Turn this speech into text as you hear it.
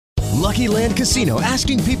Lucky Land Casino,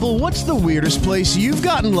 asking people, what's the weirdest place you've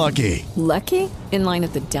gotten lucky? Lucky? In line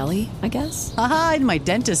at the deli, I guess? Aha, in my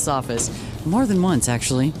dentist's office. More than once,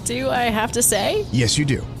 actually. Do I have to say? Yes, you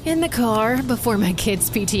do. In the car before my kids'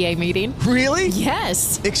 PTA meeting. Really?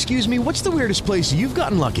 Yes. Excuse me, what's the weirdest place you've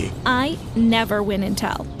gotten lucky? I never win and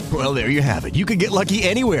tell. Well, there you have it. You can get lucky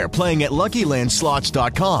anywhere, playing at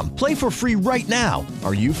LuckyLandSlots.com. Play for free right now.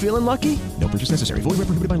 Are you feeling lucky? No purchase necessary. Void where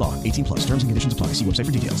prohibited by law. 18 plus. Terms and conditions apply. See website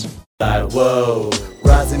for details. Whoa,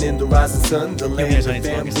 rising in the rising sun. Hey guys, my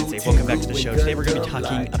name's Logan. Welcome back to the show. Today we're going to be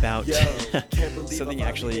talking about something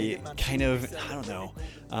actually kind of, I don't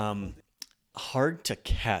know, hard to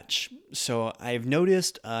catch. So I've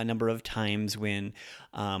noticed a number of times when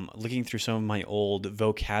looking through some of my old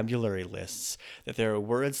vocabulary lists that there are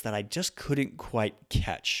words that I just couldn't quite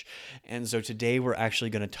catch. And so today we're actually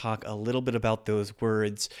going to talk a little bit about those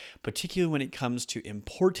words, particularly when it comes to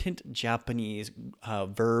important Japanese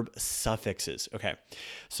verb suffixes. Okay,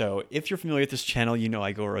 so if you're familiar with this channel, you know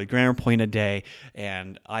I go over a grammar point a day,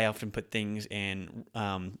 and I often put things in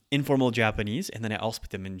informal Japanese, and then I also put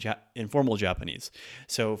them in informal Japanese.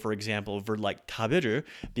 So for example, a verb like taberu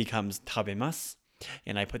becomes tabemasu,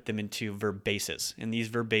 and I put them into verb bases. And these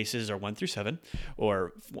verb bases are 1 through 7,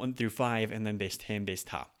 or 1 through 5, and then base 10, base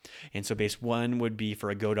ta. And so base 1 would be for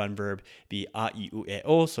a go-down verb, be a, I, u, e,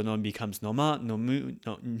 o. So non becomes noma, nomu,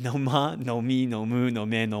 noma, nomi, nomu, nome,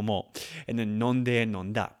 nomo. And then nonde,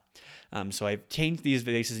 nonda. So I've changed these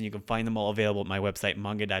bases, and you can find them all available at my website,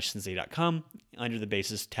 manga-sensei.com, under the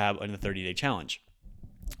bases tab under the 30-day challenge.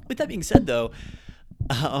 With that being said, though,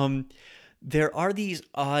 there are these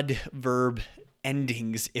odd verb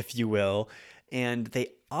endings, if you will, and they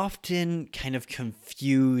often kind of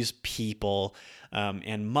confuse people,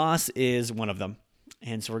 and mas is one of them.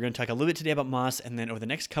 And so we're going to talk a little bit today about mas, and then over the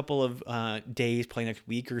next couple of days, probably next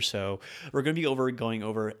week or so, we're going to be going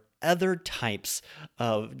over other types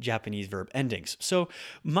of Japanese verb endings. So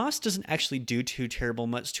mas doesn't actually do too terrible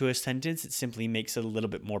much to a sentence. It simply makes it a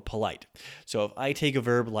little bit more polite. So if I take a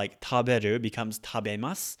verb like taberu, it becomes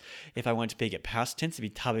tabemasu. If I want to make it past tense, it'd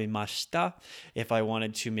be tabemashita. If I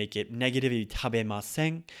wanted to make it negative, it'd be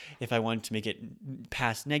tabemasen. If I wanted to make it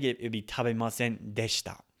past negative, it'd be tabemasen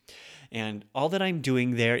deshita. And all that I'm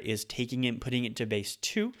doing there is taking it and putting it to base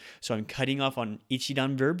 2. So I'm cutting off on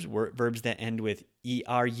ichidan verbs, verbs that end with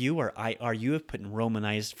eru or iru, if put in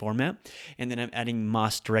romanized format. And then I'm adding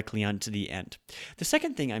mas directly onto the end. The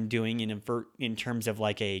second thing I'm doing in terms of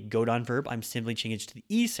like a go-down verb, I'm simply changing it to the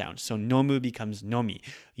e sound. So nomu becomes nomi,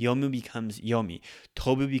 yomu becomes yomi,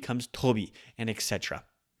 tobu becomes tobi, and etc.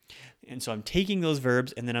 And so I'm taking those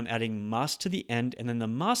verbs, and then I'm adding mas to the end, and then the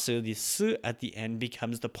masu, the su at the end,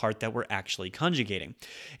 becomes the part that we're actually conjugating.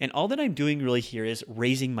 And all that I'm doing really here is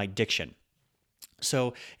raising my diction.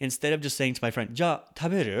 So instead of just saying to my friend, ja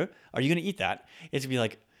taberu, are you going to eat that? It's going to be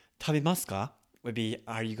like, tabemasu ka? Would be,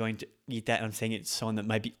 are you going to eat that? And I'm saying it's someone that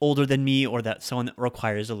might be older than me, or that someone that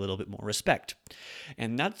requires a little bit more respect.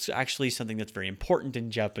 And that's actually something that's very important in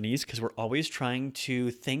Japanese, because we're always trying to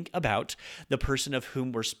think about the person of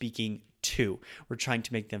whom we're speaking to. We're trying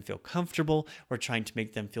to make them feel comfortable, we're trying to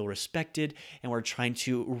make them feel respected, and we're trying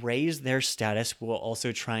to raise their status while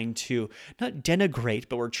also trying to not denigrate,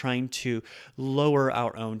 but we're trying to lower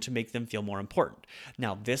our own to make them feel more important.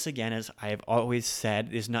 Now, this again, as I have always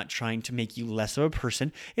said, is not trying to make you less of a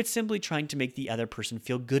person. It's simply trying to make the other person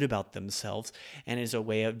feel good about themselves, and is a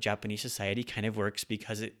way of Japanese society kind of works,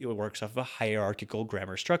 because it works off of a hierarchical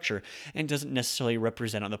grammar structure and doesn't necessarily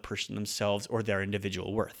represent on the person themselves or their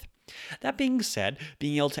individual worth. That being said,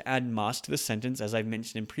 being able to add mas to the sentence, as I've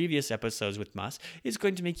mentioned in previous episodes with mas, is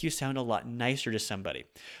going to make you sound a lot nicer to somebody.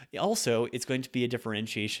 Also, it's going to be a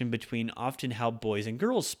differentiation between often how boys and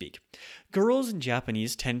girls speak. Girls in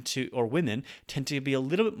Japanese women tend to be a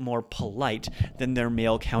little bit more polite than their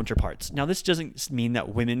male counterparts. Now, this doesn't mean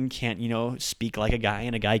that women can't, speak like a guy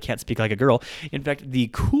and a guy can't speak like a girl. In fact, the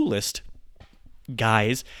coolest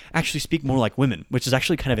guys actually speak more like women, which is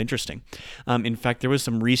actually kind of interesting. In fact, there was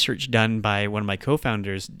some research done by one of my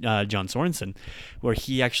co-founders, John Sorensen, where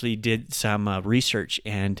he actually did some research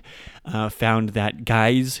and found that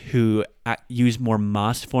guys who use more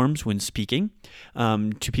mas forms when speaking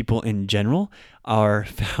to people in general are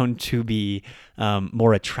found to be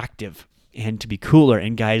more attractive and to be cooler,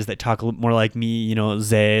 and guys that talk a little more like me, you know,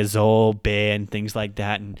 ze, zo, be, and things like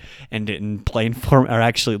that, and in plain form are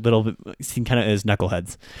actually a little bit seen kind of as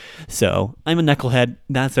knuckleheads. So I'm a knucklehead.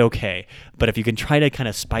 That's okay. But if you can try to kind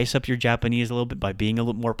of spice up your Japanese a little bit by being a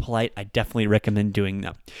little more polite, I definitely recommend doing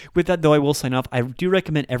that. With that, though, I will sign off. I do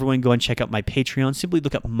recommend everyone go and check out my Patreon. Simply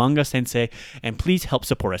look up Manga Sensei, and please help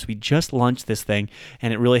support us. We just launched this thing,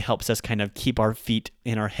 and it really helps us kind of keep our feet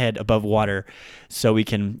in our head above water so we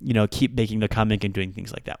can, you know, keep making the comic and doing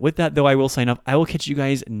things like that. With that, though, I will sign off. I will catch you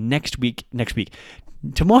guys next week.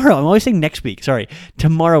 Tomorrow. I'm always saying next week. Sorry.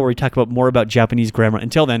 Tomorrow, where we talk about more about Japanese grammar.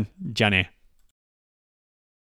 Until then, Jane.